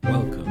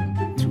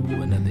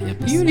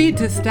You need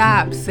to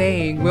stop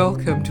saying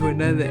welcome to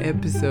another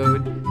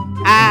episode.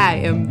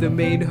 I am the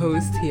main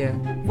host here.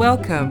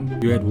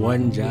 Welcome. You had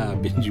one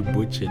job and you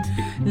butchered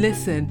it.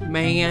 Listen,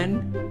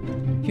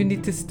 man, you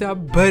need to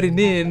stop butting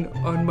in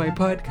on my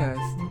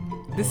podcast.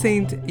 This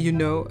ain't,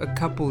 a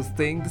couple's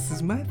thing. This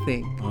is my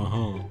thing.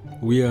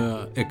 We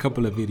are a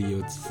couple of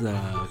idiots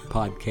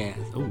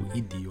podcast. Oh,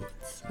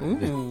 idiots.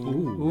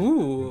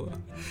 Ooh.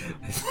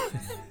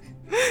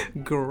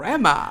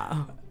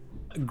 Grammar.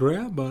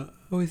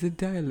 Oh, is it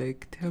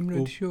dialect? I'm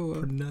not sure.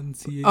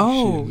 Pronunciation.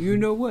 Oh, you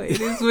know what?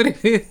 It is what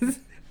it is.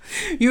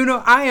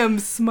 I am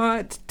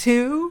smart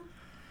too.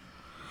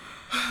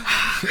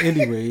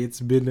 Anyway, it's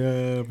been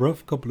a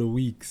rough couple of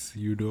weeks.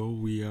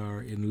 We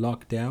are in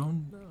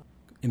lockdown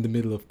in the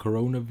middle of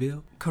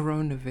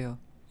Coronaville.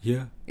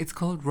 Yeah. It's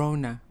called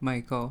Rona,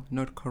 Michael,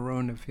 not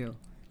Coronaville.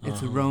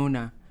 It's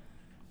Rona,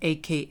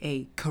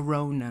 a.k.a.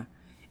 Corona,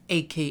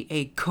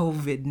 a.k.a.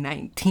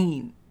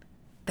 COVID-19.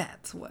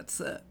 That's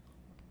what's up.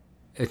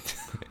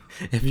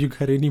 Have you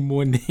got any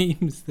more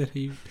names that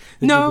you?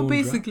 No,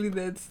 basically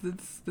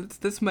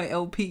that's my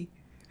LP.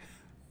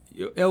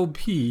 Your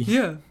LP.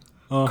 Yeah.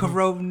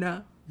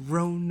 Corona,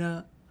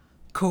 Rona,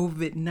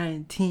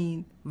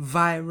 COVID-19,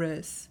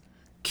 virus,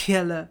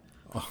 killer,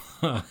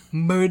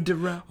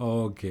 murderer.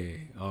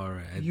 Okay, all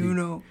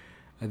right.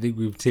 I think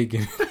we've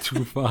taken it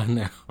too far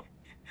now.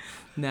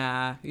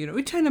 Nah,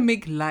 we're trying to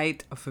make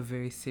light of a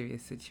very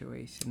serious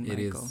situation, Michael.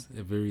 It is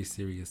a very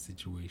serious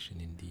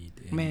situation indeed.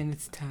 And man,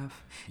 it's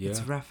tough. Yeah.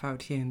 It's rough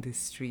out here in the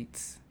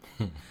streets.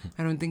 I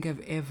don't think I've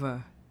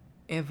ever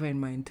in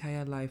my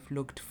entire life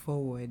looked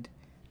forward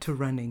to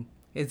running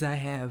as I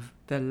have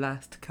the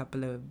last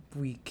couple of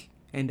week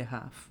and a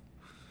half.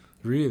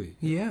 Really?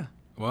 Yeah.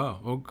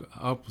 Wow. Okay.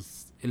 I'll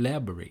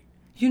elaborate.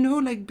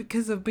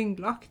 Because of being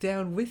locked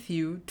down with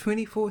you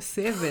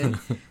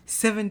 24/7,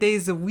 7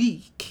 days a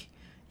week.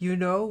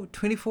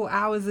 24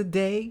 hours a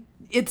day.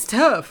 It's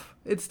tough.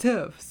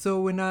 So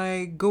when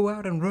I go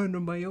out and run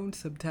on my own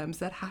sometimes,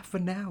 that half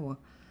an hour,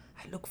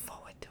 I look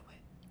forward to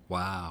it.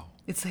 Wow.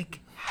 It's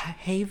like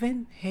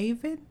haven.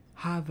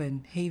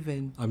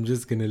 I'm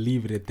just going to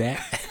leave it at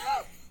that.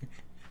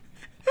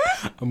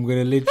 I'm going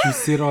to let you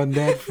sit on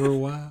that for a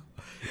while.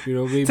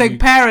 Maybe, it's like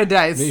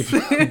paradise.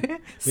 Maybe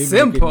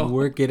Simple. You can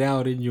work it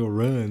out in your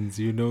runs,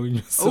 in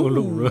your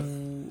solo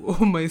run.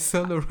 Oh, my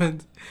solo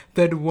runs.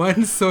 That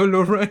one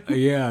solo run.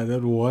 Yeah,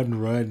 that one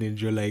run, and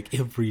you're like,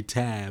 every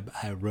time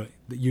I run,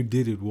 you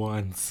did it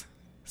once.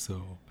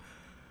 So.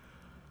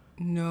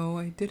 No,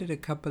 I did it a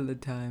couple of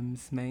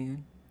times,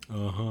 man.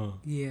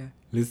 Yeah.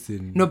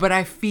 Listen. No, but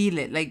I feel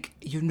it.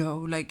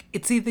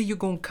 It's either you're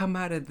going to come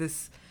out of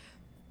this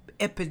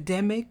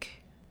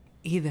epidemic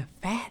either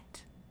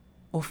fat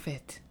or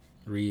fit.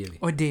 Really?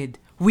 Or dead.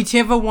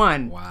 Whichever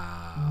one.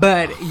 Wow.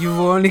 But you've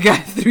only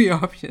got 3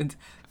 options.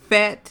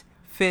 Fat,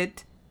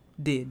 fit,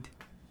 dead.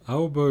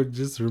 How about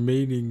just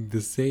remaining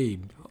the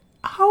same?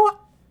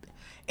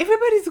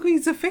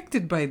 Everybody's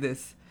affected by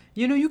this.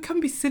 You can't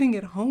be sitting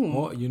at home.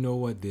 Or you know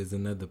what? There's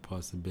another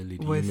possibility.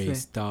 What's you may that?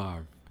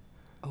 starve.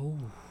 Oh.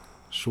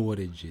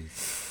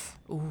 Shortages.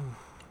 Oh.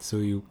 So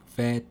you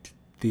fat,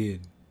 thin,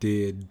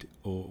 dead,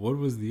 or what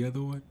was the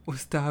other one? Or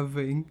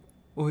starving.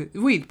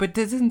 Wait, but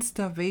doesn't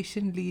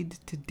starvation lead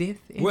to death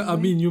anyway?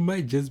 Well, you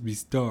might just be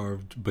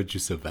starved, but you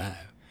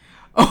survive.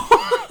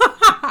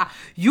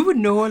 You would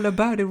know all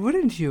about it,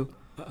 wouldn't you?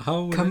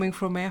 How Coming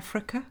from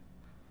Africa?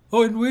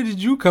 Oh, and where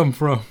did you come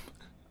from?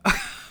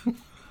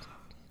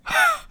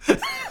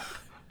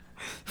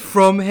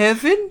 From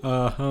heaven?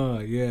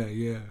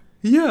 Yeah.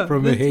 Yeah.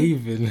 From a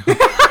haven.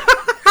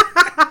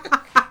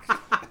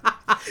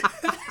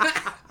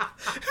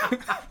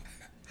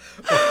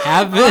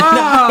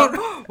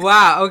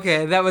 Wow,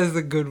 okay, that was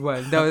a good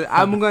one.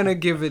 I'm gonna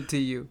give it to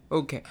you.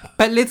 Okay,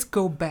 but let's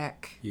go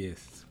back.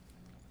 Yes.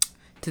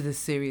 To the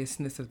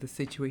seriousness of the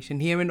situation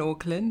here in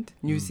Auckland,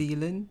 New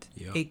Zealand,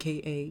 Yep.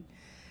 aka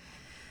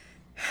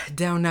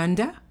Down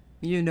Under.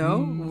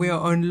 We're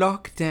on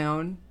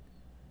lockdown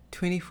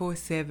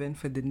 24/7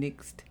 for the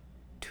next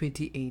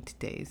 28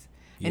 days.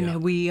 Yeah.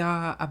 And we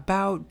are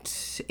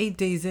about 8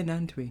 days in,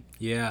 aren't we?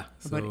 Yeah.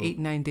 About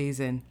 8-9 days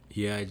in.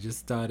 Yeah, I just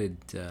started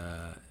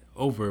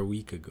over a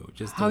week ago.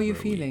 How are you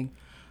feeling?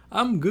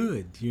 I'm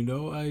good.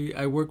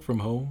 I work from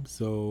home,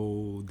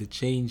 so the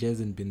change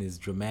hasn't been as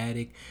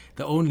dramatic.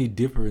 The only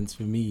difference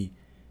for me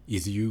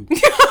is you.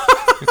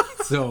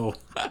 So,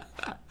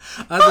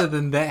 other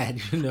than that,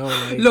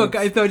 Look,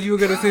 I thought you were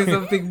going to say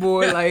something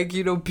more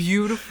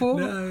beautiful.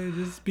 No,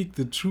 just speak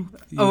the truth.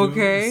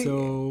 Okay.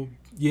 So,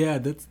 yeah,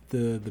 that's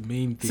the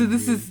main thing. So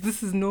this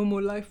is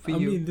normal life for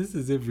you? This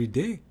is every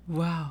day.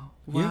 Wow.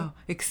 Yeah.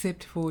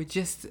 Except for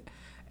just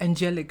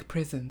angelic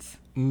presence.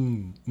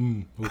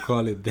 We'll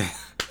call it that.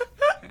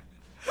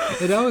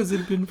 And how has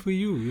it been for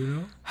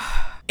you,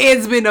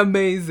 It's been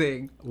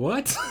amazing.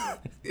 What?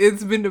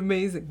 It's been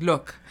amazing.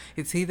 Look,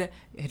 it's either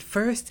the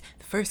first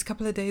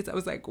couple of days I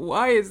was like,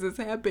 why is this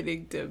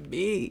happening to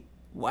me?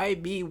 Why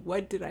me?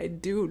 What did I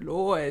do,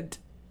 Lord?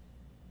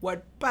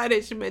 What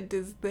punishment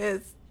is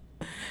this?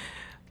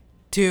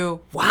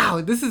 to,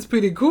 wow, this is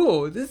pretty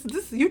cool.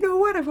 This, you know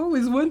what? I've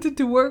always wanted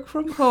to work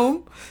from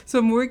home, so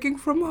I'm working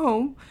from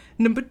home.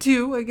 Number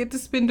 2, I get to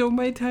spend all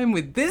my time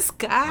with this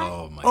guy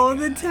all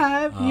the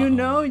time. You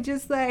know,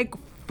 just like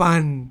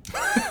fun.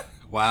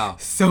 Wow.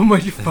 So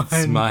much fun.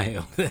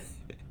 Smile.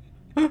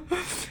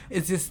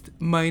 It's just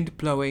mind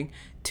blowing.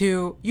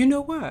 To, you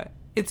know what?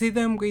 It's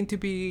either I'm going to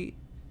be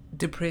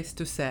depressed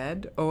or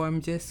sad, or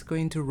I'm just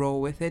going to roll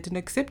with it and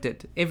accept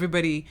it.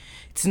 Everybody,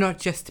 it's not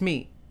just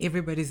me.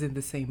 Everybody's in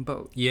the same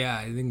boat. Yeah,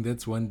 I think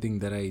that's one thing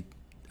that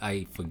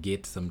I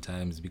forget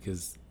sometimes,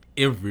 because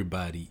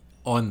everybody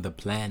on the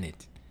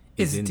planet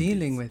is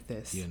dealing with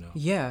this. You know.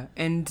 Yeah,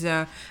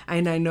 and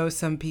I know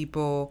some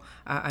people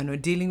I know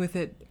dealing with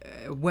it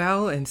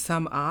well, and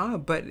some are.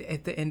 But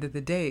at the end of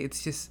the day,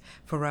 it's just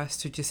for us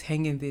to just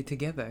hang in there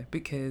together,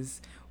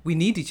 because we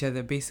need each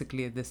other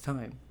basically at this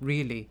time.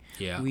 Really,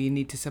 yeah. We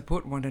need to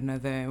support one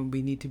another, and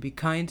we need to be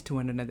kind to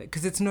one another,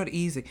 because it's not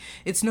easy.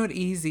 It's not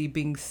easy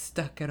being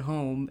stuck at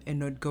home and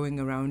not going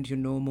around your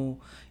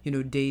normal,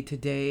 day to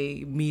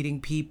day,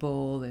 meeting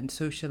people and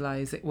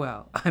socializing.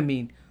 Well, I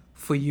mean,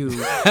 for you,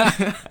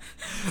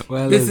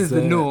 well, this is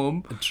the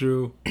norm.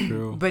 True.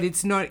 But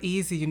it's not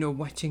easy,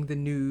 watching the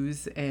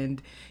news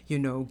and,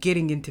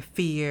 getting into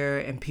fear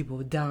and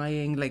people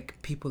dying. Like,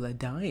 people are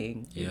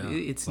dying. Yeah,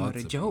 it's not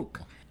a joke.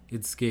 People.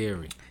 It's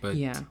scary, but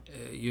yeah.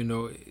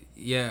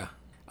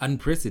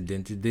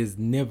 Unprecedented. There's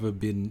never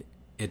been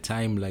a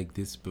time like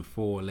this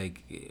before,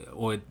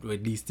 or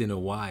at least in a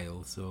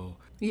while. So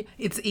yeah,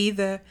 it's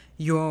either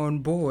you're on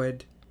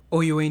board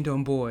or you ain't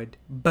on board,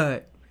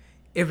 but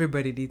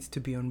everybody needs to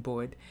be on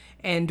board.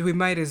 And we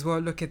might as well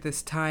look at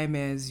this time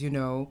as,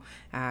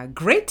 a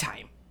great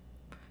time.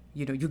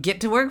 You get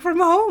to work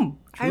from home.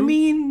 True. I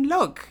mean,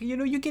 look,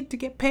 you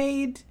get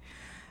paid,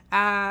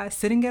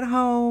 sitting at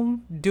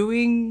home,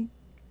 doing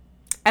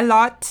a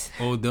lot.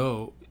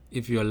 Although,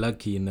 if you're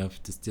lucky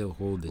enough to still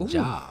hold a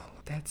job,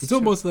 it's true.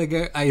 Almost like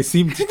I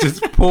seem to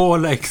just pour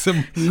like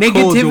some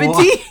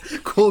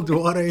negativity, cold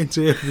water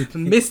into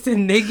everything. Mr.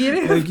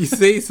 Negative. Like you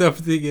say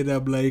something and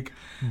I'm like,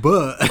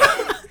 but,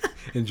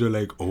 and you're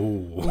like,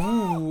 oh.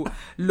 Ooh,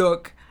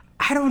 look,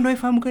 I don't know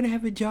if I'm going to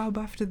have a job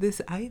after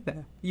this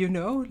either. At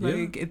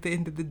the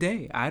end of the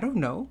day, I don't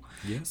know.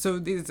 Yeah. So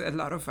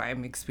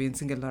I'm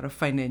experiencing a lot of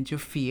financial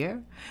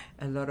fear,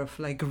 a lot of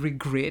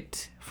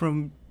regret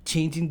from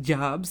changing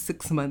jobs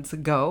 6 months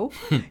ago,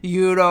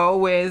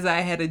 whereas I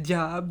had a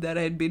job that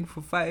I had been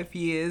for 5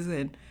 years,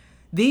 and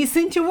the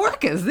essential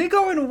workers, they're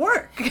going to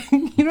work.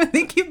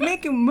 They keep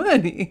making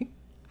money.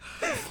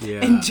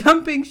 Yeah. And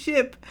jumping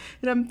ship.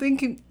 And I'm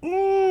thinking,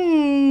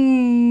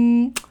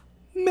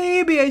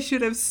 maybe I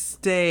should have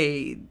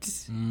stayed,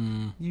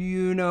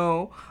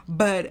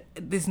 but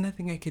there's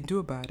nothing I can do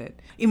about it.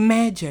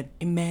 Imagine,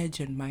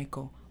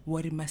 Michael,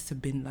 what it must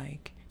have been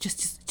like.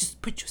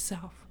 Just put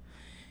yourself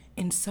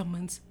in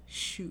someone's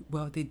shoe.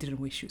 Well, they didn't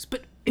wear shoes,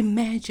 but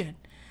imagine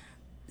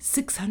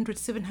 600,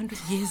 700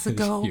 years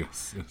ago,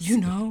 yes.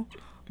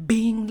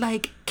 being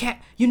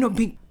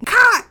being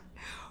caught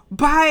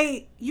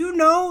by,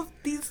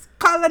 these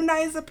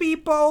colonizer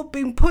people,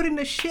 being put in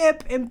a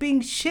ship and being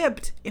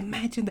shipped.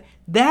 Imagine that.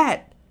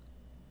 That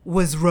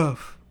was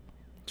rough.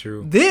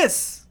 True.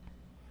 This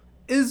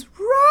is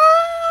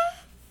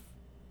rough.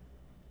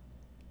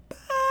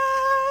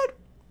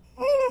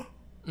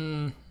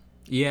 But,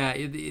 yeah,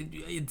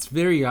 it's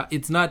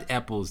not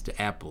apples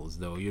to apples,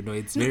 though.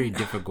 It's very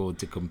difficult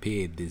to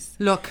compare this.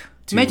 Look,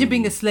 imagine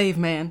being a slave,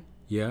 man.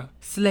 Yeah.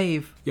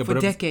 Slave for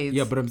decades.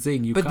 Yeah, but I'm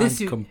saying you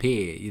can't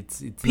compare.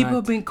 It's people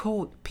not... being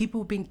called,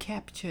 people being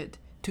captured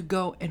to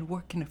go and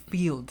work in a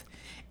field,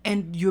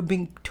 and you're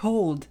being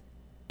told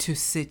to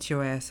sit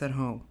your ass at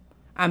home.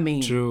 I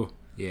mean, true.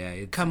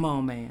 Yeah. Come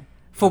on, man.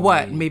 For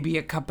what? Maybe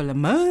a couple of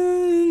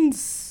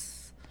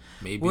months.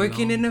 Maybe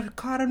working in a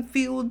cotton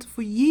field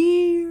for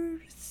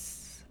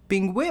years,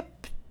 being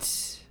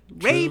whipped,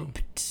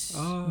 raped,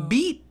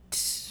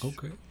 beat.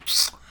 Okay.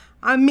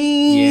 I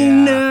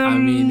mean,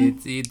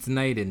 it's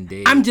night and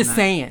day. I'm just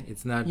saying.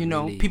 It's not.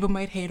 Really... people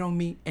might hate on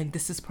me, and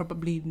this is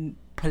probably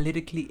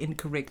politically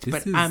incorrect,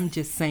 but I'm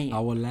just saying.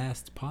 Our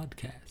last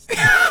podcast.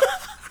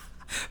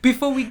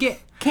 Before we get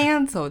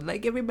canceled,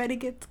 like everybody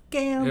gets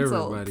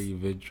canceled. Everybody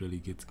eventually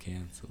gets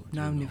canceled.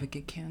 No, I'll never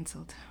get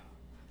canceled.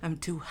 I'm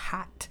too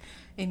hot.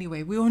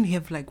 Anyway, we only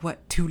have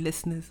 2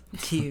 listeners. Who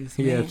cares,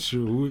 man? Yeah,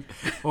 true.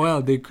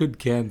 Well, they could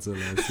cancel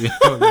us.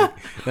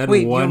 That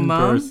Wait, one your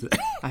mom? person.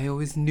 I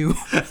always knew.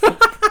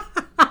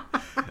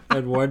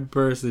 That one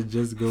person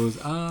just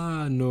goes,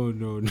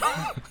 no.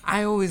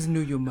 I always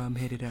knew your mom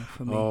had it out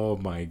for me. Oh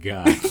my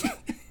God.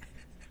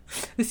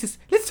 Let's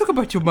talk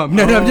about your mom.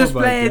 No, I'm just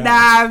playing.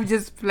 I'm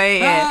just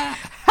playing.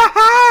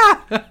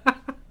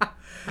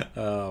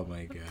 Oh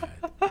my God.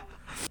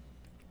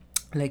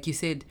 Like you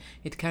said,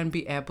 it can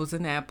be apples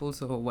and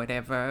apples or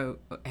whatever.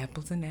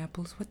 Apples and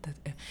apples? What the...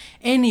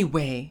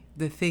 Anyway,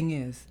 the thing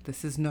is,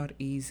 this is not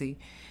easy.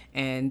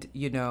 And,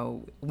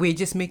 we're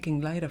just making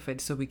light of it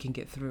so we can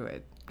get through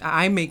it.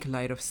 I make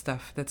light of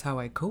stuff. That's how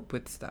I cope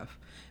with stuff.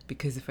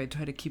 Because if I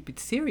try to keep it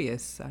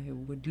serious, I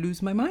would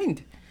lose my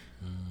mind.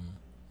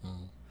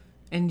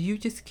 And you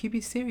just keep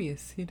it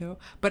serious, you know.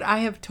 But I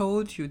have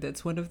told you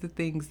that's one of the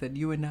things that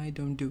you and I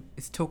don't do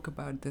is talk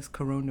about this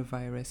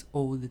coronavirus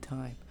all the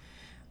time.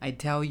 I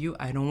tell you,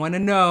 I don't want to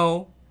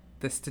know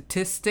the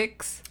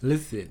statistics.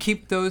 Listen.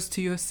 Keep those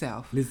to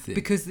yourself. Listen.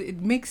 Because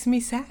it makes me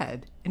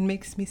sad. It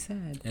makes me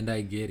sad. And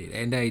I get it.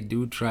 And I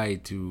do try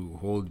to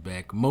hold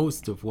back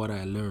most of what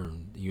I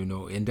learned, you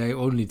know, and I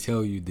only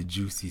tell you the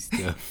juicy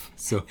stuff.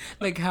 So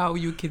like how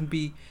you can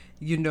be,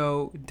 you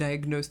know,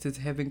 diagnosed as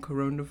having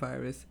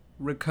coronavirus,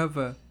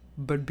 recover,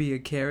 but be a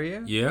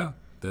carrier. Yeah,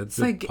 that's it's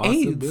a like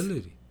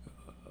possibility.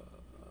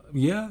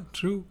 Yeah,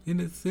 true, in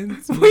a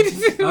sense. What did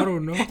you do? I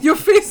don't know. Your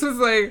face was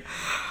like...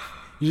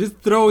 You're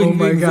just throwing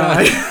things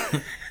God.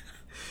 out.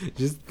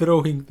 Just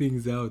throwing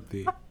things out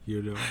there,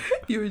 you know.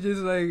 You were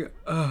just like,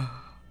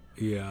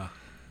 Yeah.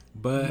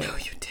 But, no,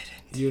 you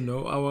didn't. you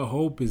know, our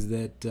hope is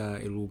that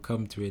it will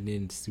come to an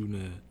end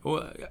sooner.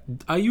 Or,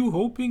 are you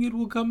hoping it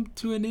will come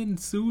to an end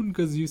soon?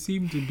 Because you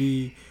seem to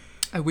be...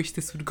 I wish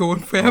this would go on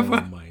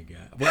forever. Oh, my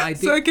God. Well, I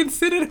think, so I can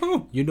sit at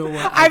home. You know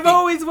what? I've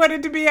always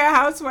wanted to be a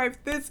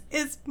housewife. This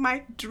is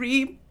my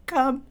dream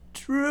come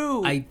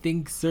true. I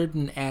think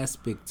certain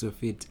aspects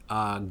of it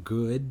are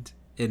good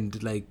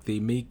and like they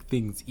make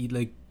things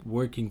like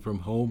working from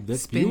home.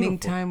 That's spending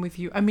beautiful. time with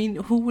you. I mean,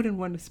 who wouldn't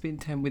want to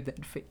spend time with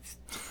that face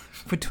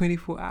for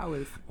 24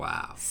 hours?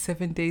 Wow.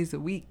 7 days a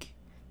week,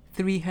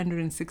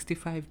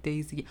 365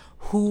 days a year.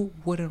 Who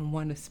wouldn't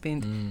want to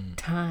spend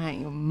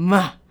time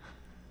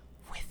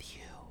with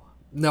you?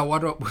 Now,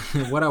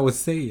 what I was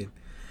saying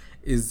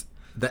is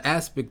the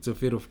aspects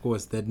of it, of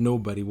course, that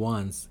nobody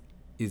wants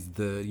is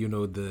the, you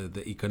know,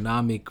 the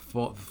economic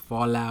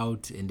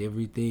fallout and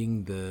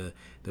everything,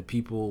 the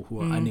people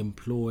who are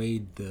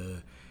unemployed,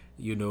 the,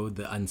 you know,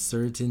 the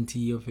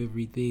uncertainty of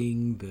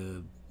everything,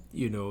 the,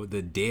 you know,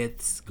 the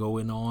deaths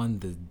going on,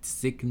 the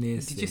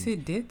sickness. Did you say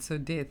deaths or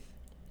death?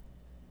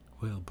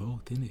 Well,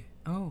 both, innit?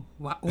 Oh,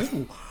 wow.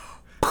 Ooh.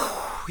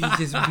 You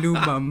just blew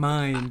my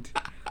mind.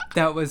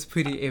 That was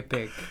pretty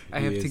epic. I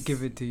have to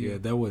give it to you. Yeah,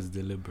 that was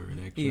deliberate,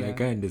 actually. Yeah. I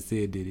kind of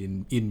said it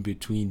in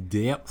between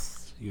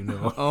depths. You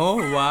know. Oh,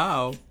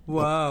 wow.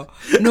 Wow.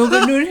 No,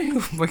 but no.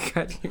 Oh, my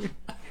God.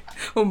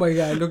 Oh, my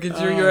God. Look at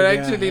you. You're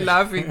actually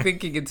laughing,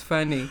 thinking it's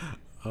funny.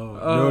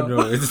 Oh,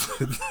 no.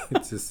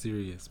 It's a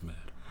serious matter.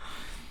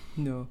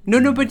 No,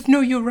 but no,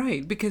 you're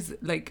right. Because,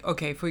 like,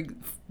 okay, for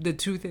the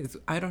truth is,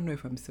 I don't know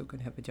if I'm still going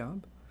to have a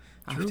job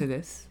after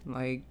this.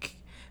 Like,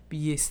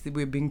 yes,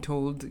 we're being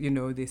told, you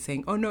know, they're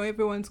saying, oh, no,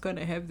 everyone's going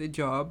to have the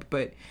job.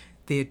 But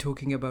they're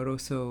talking about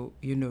also,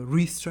 you know,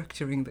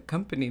 restructuring the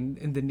company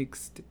in the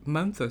next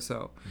month or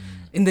so.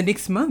 In the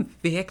next month.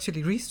 They're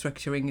actually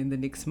restructuring in the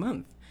next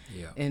month.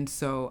 Yeah. And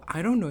so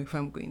I don't know if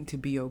I'm going to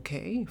be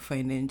okay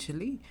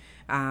financially.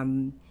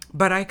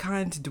 But I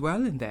can't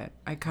dwell in that.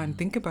 I can't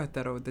think about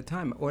that all the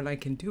time. All I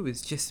can do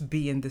is just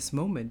be in this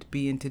moment,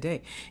 be in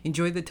today.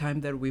 Enjoy the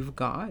time that we've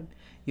got.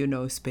 You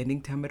know,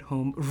 spending time at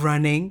home,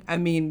 running. I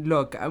mean,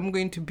 look, I'm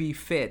going to be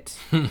fit.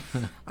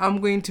 I'm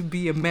going to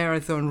be a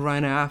marathon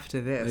runner after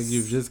this. Like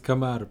you've just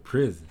come out of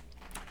prison.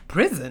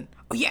 Prison?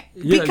 Oh, yeah.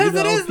 Because you know,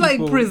 it is people,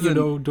 like prison. You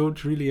know,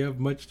 don't really have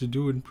much to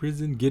do in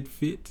prison. Get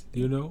fit,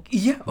 you know.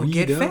 Yeah, or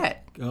get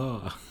fat.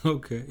 Oh,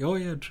 okay. Oh,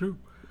 yeah, true.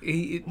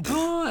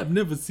 I've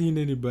never seen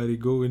anybody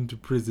go into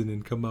prison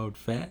and come out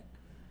fat.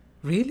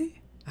 Really?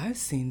 I've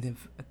seen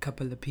a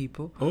couple of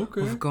people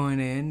who've gone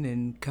in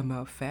and come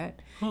out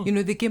fat. Huh. You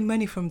know, they get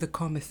money from the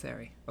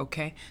commissary,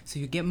 okay? So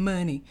you get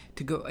money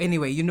to go...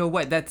 Anyway, you know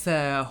what? That's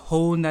a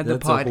whole nother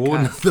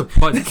podcast.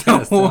 That's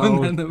a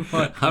whole nother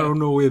podcast. I don't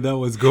know where that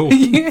was going.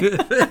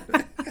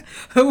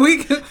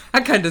 I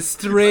kind of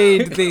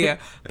strayed there.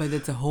 But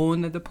it's a whole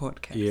nother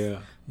podcast. Yeah.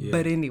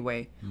 But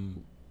anyway,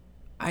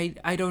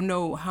 I don't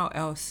know how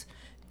else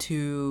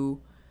to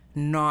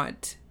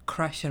not...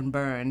 crash and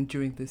burn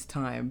during this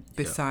time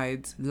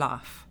besides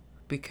laugh,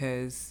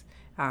 because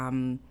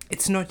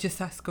it's not just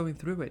us going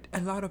through it.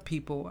 A lot of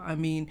people, I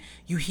mean,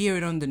 you hear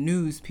it on the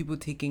news, people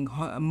taking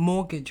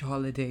mortgage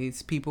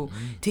holidays, people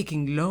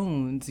taking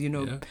loans, you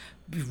know,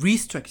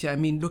 restructure. I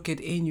mean, look at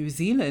Air New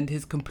Zealand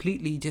has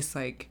completely just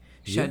like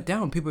shut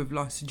down. People have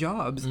lost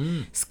jobs.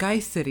 Sky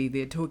City,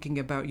 they're talking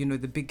about, you know,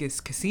 the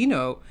biggest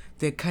casino.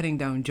 They're cutting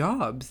down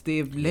jobs.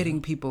 They're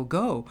letting people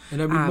go.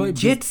 And I mean,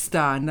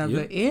 Jetstar,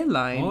 another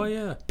airline. Oh,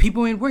 yeah.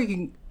 People ain't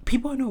working.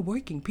 People are not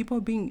working. People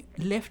are being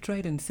left,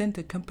 right, and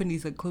center.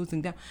 Companies are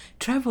closing down.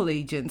 Travel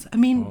agents. I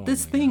mean,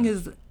 this thing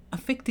is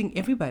affecting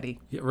everybody.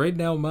 Yeah, right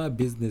now, my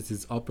business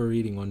is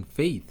operating on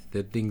faith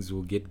that things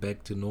will get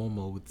back to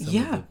normal with some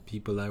of the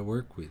people I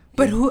work with.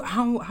 But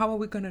how are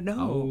we going to know?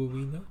 How will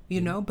we know?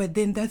 You know, but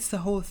then that's the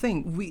whole thing.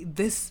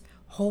 This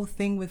whole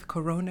thing with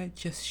Corona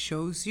just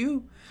shows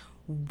you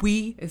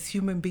we as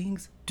human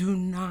beings do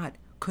not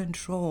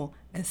control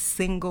a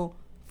single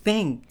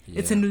thing. Yeah.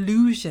 It's an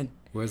illusion.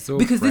 We're so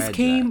because fragile. this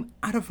came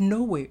out of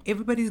nowhere.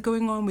 Everybody's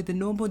going on with the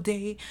normal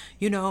day.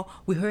 You know,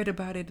 we heard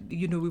about it.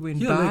 You know, we were in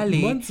Bali.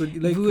 Like months ago,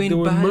 like we were in there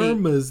were Bali.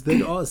 murmurs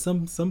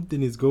that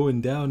something is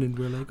going down, and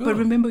we're like, oh. But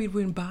remember, we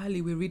were in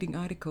Bali. We were reading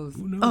articles.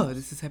 Who knows? Oh,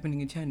 this is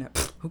happening in China.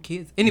 Pfft, who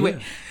cares? Anyway, Yeah.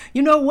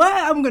 you know what?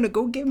 I'm gonna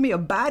go get me a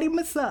body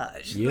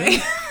massage. Yeah.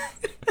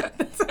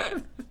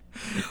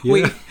 Yeah.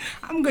 Wait,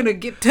 I'm gonna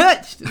get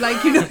touched.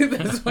 Like, you know,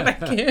 that's what I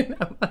can.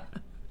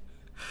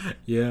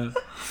 Yeah.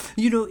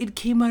 You know, it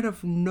came out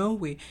of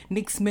nowhere.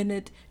 Next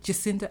minute,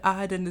 Jacinta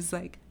Ardern is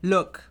like,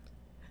 look,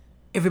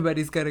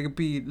 everybody's gotta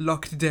be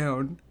locked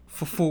down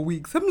for 4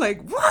 weeks. I'm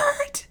like,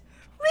 what?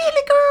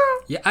 Really,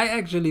 girl? Yeah, I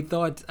actually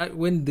thought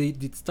when they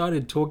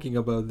started talking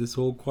about this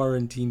whole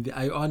quarantine,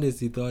 I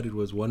honestly thought it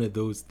was one of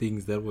those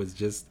things that was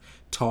just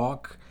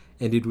talk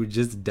and it would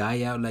just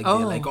die out. Like, they're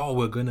like, oh,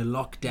 we're going to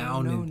lock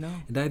down. No.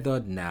 And I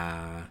thought,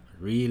 nah,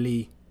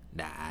 really?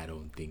 Nah, I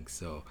don't think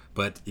so.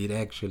 But it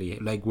actually,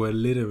 like, we're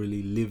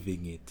literally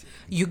living it.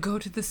 You go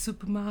to the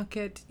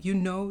supermarket, you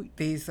know,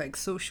 there's like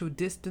social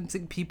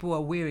distancing. People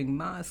are wearing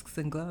masks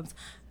and gloves,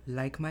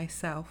 like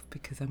myself,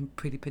 because I'm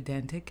pretty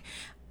pedantic.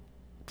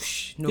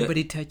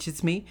 Nobody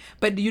touches me.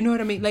 But you know what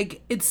I mean?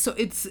 Like, it's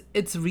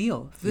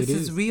real. This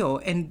is real.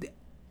 And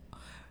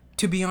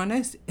to be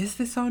honest, is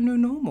this our new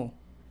normal?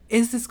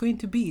 Is this going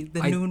to be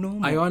the new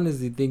normal? I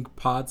honestly think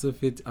parts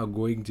of it are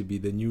going to be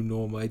the new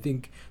normal. I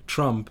think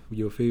Trump,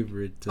 your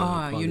favorite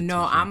you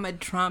know, I'm a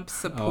Trump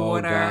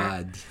supporter. Oh,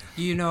 God.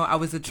 You know, I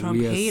was a Trump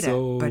We are hater,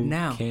 so but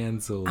now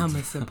canceled. I'm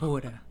a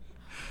supporter.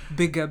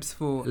 Big ups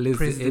for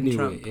President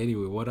Trump.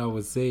 Anyway, what I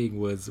was saying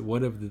was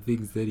one of the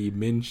things that he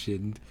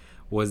mentioned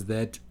was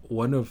that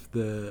one of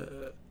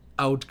the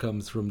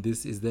outcomes from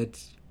this is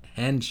that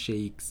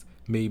handshakes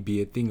may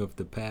be a thing of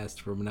the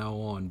past from now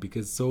on,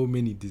 because so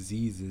many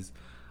diseases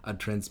are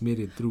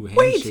transmitted through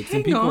handshakes,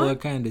 and people are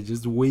kind of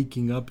just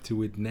waking up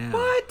to it now.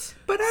 What?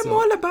 But I'm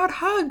all about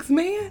hugs,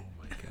 man.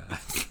 Oh my God.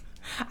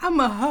 I'm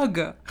a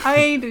hugger. I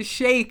ain't a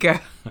shaker.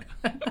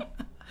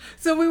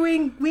 So we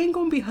ain't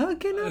gonna be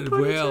hugging up.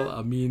 Well,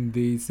 I mean,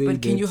 they say.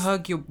 But can you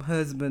hug your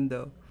husband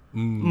though?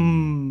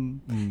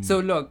 So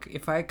look,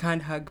 if I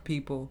can't hug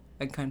people,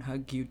 I can't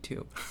hug you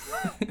too.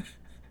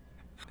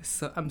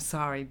 So I'm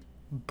sorry,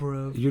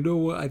 bro. You know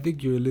what? I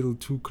think you're a little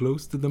too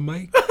close to the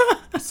mic.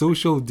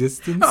 Social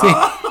distancing.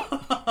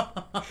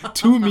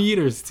 2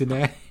 meters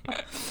tonight.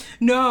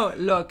 No,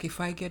 look, if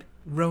I get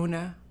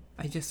Rona,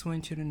 I just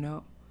want you to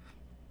know,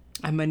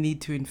 I'm gonna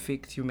need to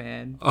infect you,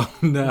 man. Oh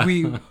no.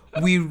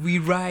 We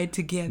ride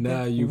together.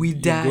 Nah, we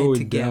die going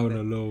together. Down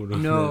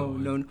alone.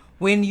 No.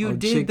 When you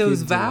did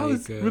those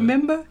vows,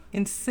 remember,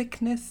 in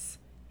sickness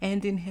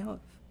and in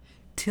health,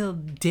 till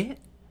death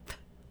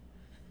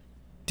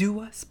do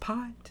us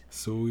part.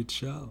 So it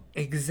shall.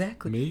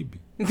 Exactly. Maybe.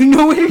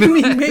 No, what do you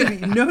mean maybe?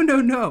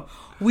 No.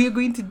 We are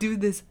going to do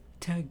this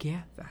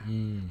together.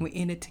 We're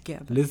in it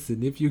together.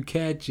 Listen, if you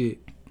catch it,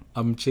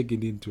 I'm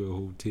checking into a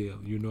hotel.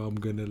 You know, I'm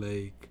gonna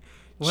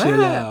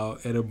chill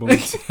out at a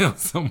motel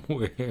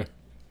somewhere.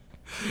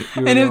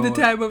 And have the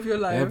time of your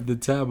life. Have the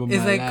time of my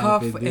life. It's like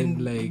cough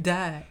and then,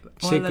 die.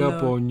 Check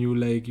up on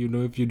you, if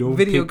you don't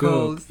video pick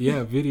calls. up.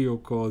 Yeah, video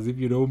calls. If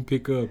you don't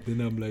pick up,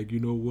 then I'm like, you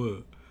know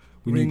what?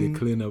 We need a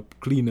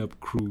clean up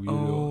crew.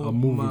 I'm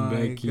moving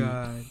back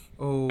in.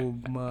 Oh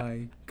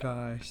my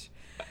gosh.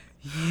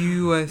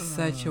 You are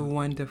such a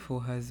wonderful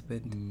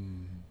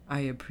husband. I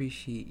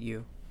appreciate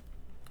you.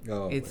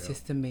 It's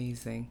just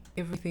amazing.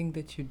 Everything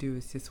that you do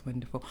is just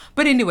wonderful.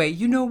 But anyway,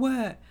 you know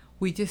what?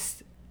 We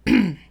just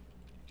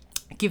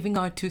giving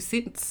our 2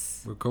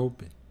 cents. We're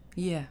coping.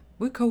 Yeah,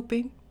 we're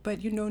coping.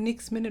 But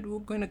next minute we're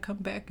going to come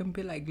back and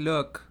be like,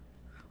 look,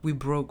 we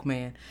broke,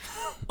 man.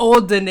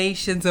 All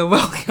donations are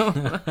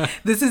welcome.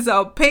 This is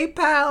our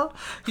PayPal,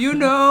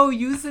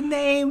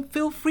 username.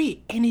 Feel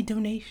free. Any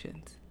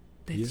donations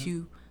that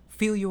you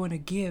feel you want to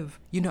give.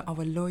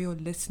 Our loyal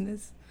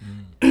listeners.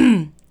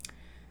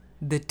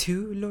 The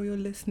 2 loyal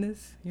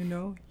listeners,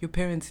 your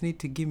parents need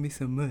to give me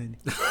some money.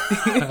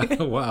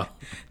 Wow.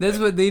 That's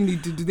what they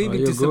need to do. They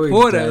need to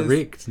support us.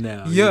 Direct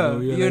now. Yeah,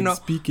 you're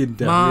speaking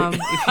direct. Mom,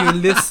 if you're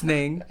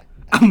listening,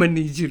 I'm going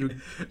to need you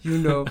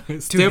to,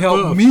 to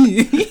help up.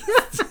 me.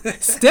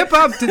 Step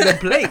up to the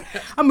plate.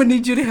 I'm going to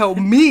need you to help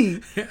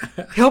me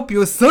help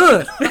your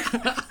son.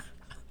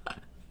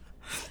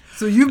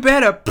 So you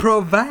better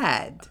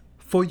provide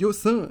for your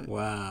son.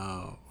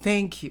 Wow.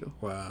 Thank you.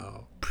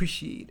 Wow.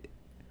 Appreciate it.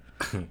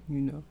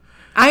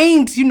 I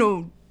ain't,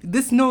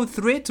 this no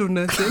threat or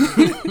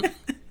nothing.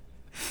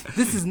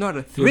 This is not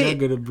a threat. You're not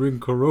going to bring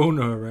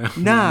Corona around.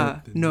 Nah,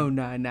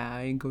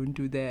 I ain't going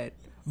to do that.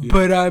 Yeah.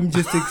 But I'm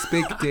just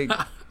expecting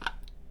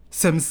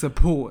some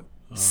support.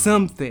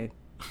 Something.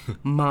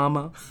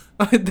 Mama.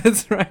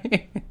 That's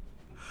right.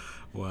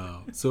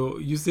 Wow. So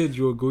you said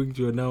you were going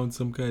to announce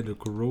some kind of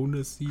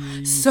Corona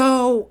series?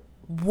 So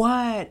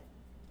what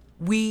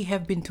we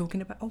have been talking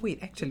about... Oh, wait.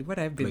 Actually, what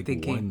I've been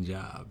thinking... one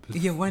job.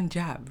 Yeah, one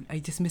job. I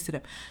just messed it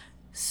up.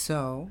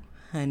 So,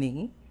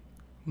 honey,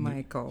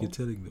 Michael... You're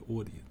telling the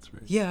audience,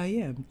 right? Yeah, I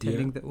am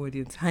telling the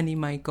audience. Honey,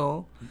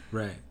 Michael.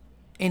 Right.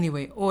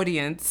 Anyway,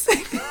 audience.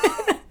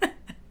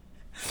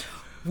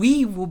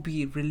 we will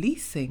be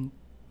releasing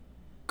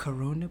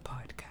Corona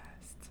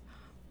podcast.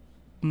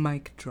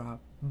 Mic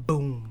drop.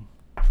 Boom.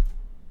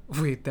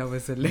 Wait, that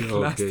was a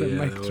lackluster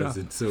mic that drop.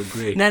 wasn't so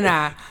great.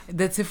 Nah.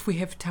 That's if we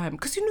have time.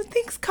 Because,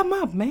 things come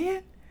up,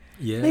 man.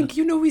 Yeah. Like,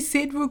 we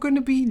said we're going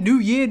to be new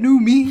year, new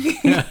me.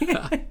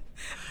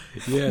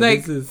 Yeah,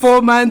 like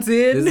 4 months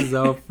in. This is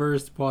our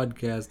first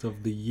podcast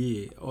of the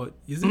year. Or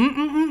is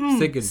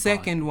it?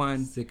 Second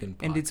one. Second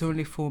podcast. And it's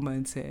only 4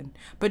 months in.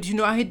 But,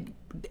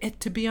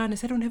 to be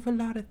honest, I don't have a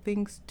lot of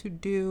things to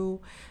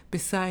do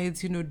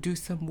besides, do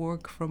some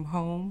work from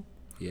home.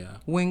 Yeah.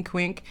 Wink,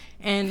 wink.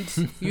 And,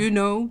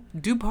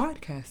 do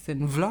podcasts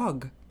and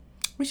vlog.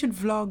 We should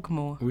vlog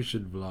more.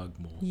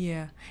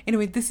 Yeah.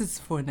 Anyway, this is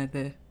for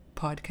another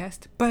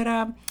podcast.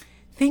 But,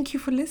 thank you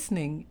for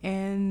listening.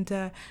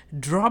 And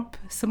drop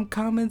some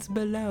comments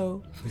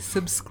below.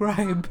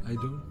 Subscribe. I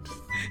don't.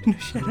 No,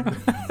 shut up.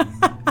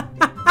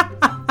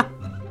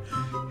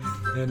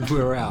 And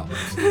we're out.